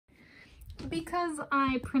because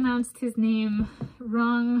I pronounced his name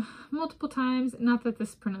wrong multiple times, not that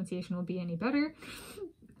this pronunciation will be any better,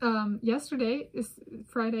 yesterday is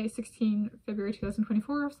Friday, 16 February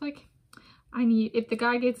 2024, I was like, if the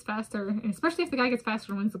guy gets faster, and especially if the guy gets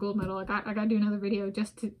faster and wins the gold medal, I gotta do another video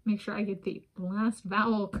just to make sure I get the last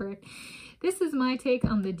vowel correct. This is my take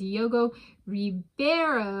on the Diogo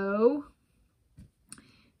Ribeiro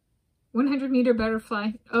 100-meter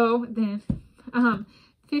butterfly. Oh, then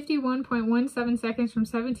 51.17 seconds from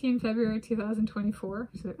 17 February 2024.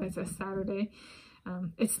 So it's a Saturday.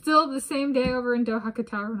 It's still the same day over in Doha,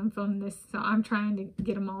 Qatar when I'm filming this, so I'm trying to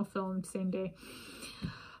get them all filmed same day.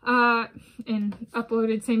 And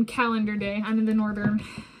uploaded same calendar day. I'm in the northern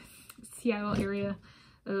Seattle area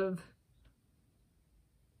of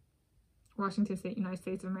Washington State, United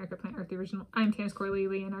States of America, Planet Earth, the original. I'm Tanis Coralee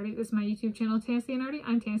Leonhardi. This is my YouTube channel, Tanis Leonhardi.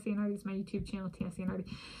 I'm Tanis Leonhardi. This is my YouTube channel, Tanis Leonhardi.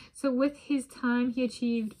 So with his time, he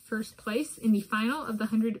achieved first place in the final of the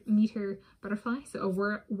 100-meter butterfly, so a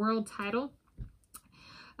world title.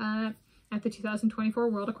 At the 2024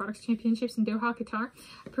 World Aquatics Championships in Doha, Qatar.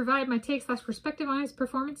 I provide my take / perspective on his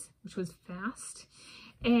performance, which was fast.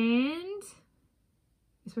 And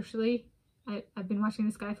especially, I've been watching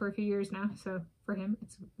this guy for a few years now, so for him,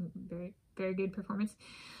 it's very, very good performance.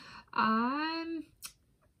 And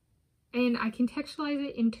I contextualize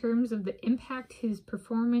it in terms of the impact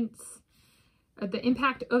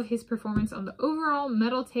of his performance on the overall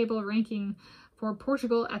medal table ranking for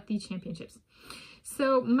Portugal at the championships.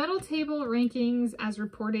 So medal table rankings, as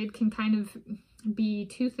reported, can kind of be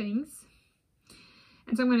two things.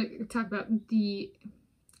 And so I'm going to talk about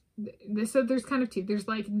so there's kind of two. There's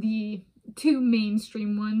like the two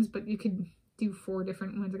mainstream ones, but you could do 4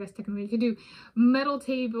 different ones, I guess, technically. You could do medal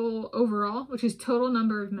table overall, which is total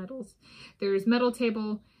number of medals. There's medal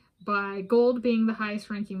table by gold being the highest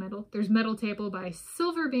ranking medal. There's medal table by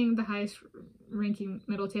silver being the highest ranking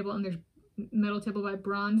medal table, and there's medal table by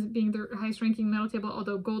bronze being the highest ranking medal table,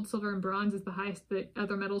 although gold, silver, and bronze is the highest that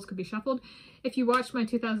other medals could be shuffled. If you watched my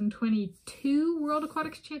 2022 World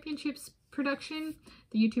Aquatics Championships production,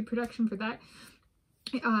 the YouTube production for that,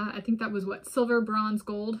 I think that was what, silver, bronze,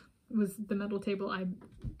 gold was the medal table I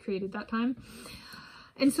created that time.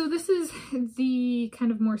 And so this is the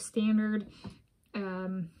kind of more standard,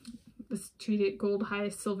 let's treat it gold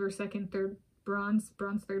highest, silver second, third, bronze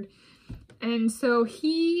third. And so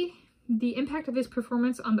the impact of his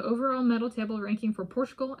performance on the overall medal table ranking for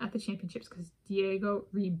Portugal at the championships, because Diogo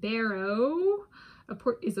Ribeiro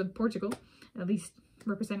is of Portugal, at least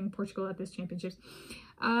representing Portugal at this championships.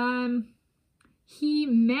 He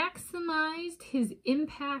maximized his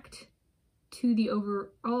impact to the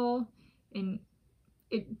overall and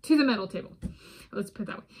to the medal table. Let's put it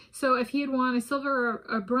that way. So if he had won a silver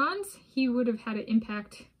or a bronze, he would have had an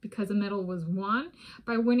impact because a medal was won.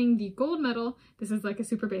 By winning the gold medal, this is like a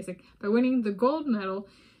super basic, by winning the gold medal,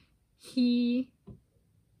 he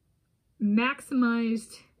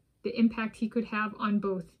maximized the impact he could have on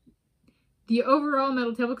both the overall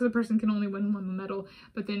medal table, because a person can only win one medal,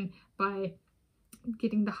 but then by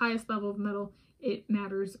getting the highest level of medal, it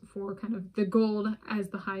matters for kind of the gold as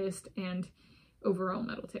the highest and overall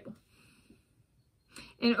medal table.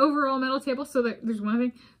 And overall medal table, so that there's one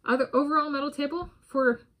thing, other overall medal table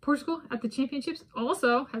for Portugal at the championships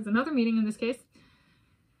also has another meaning in this case,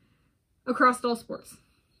 across all sports.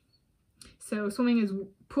 So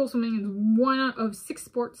pool swimming is one of 6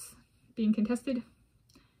 sports being contested.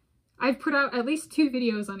 I've put out at least 2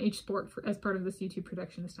 videos on each sport as part of this YouTube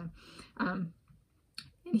production this time. And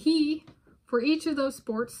for each of those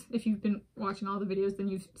sports, if you've been watching all the videos, then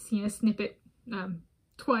you've seen a snippet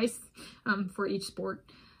twice for each sport,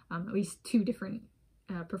 at least 2 different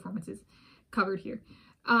performances covered here.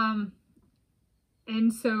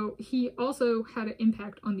 And so he also had an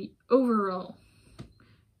impact on the overall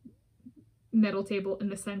medal table in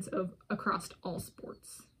the sense of across all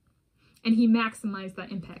sports. And he maximized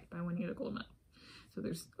that impact by winning the gold medal. So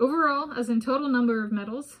there's overall as in total number of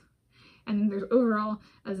medals, and then there's overall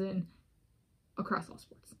as in across all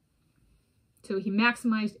sports. So he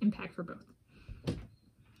maximized impact for both. Okay.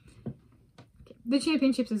 The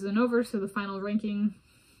championships isn't over, so the final ranking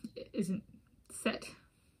isn't set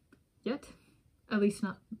yet. At least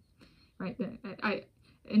not, right?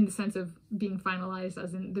 In the sense of being finalized,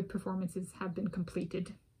 as in the performances have been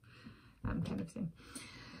completed, kind of thing.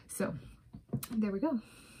 So there we go.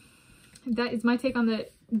 That is my take on the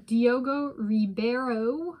Diogo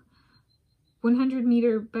Ribeiro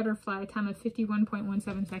 100-meter butterfly time of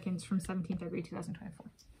 51.17 seconds from 17 February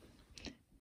 2024.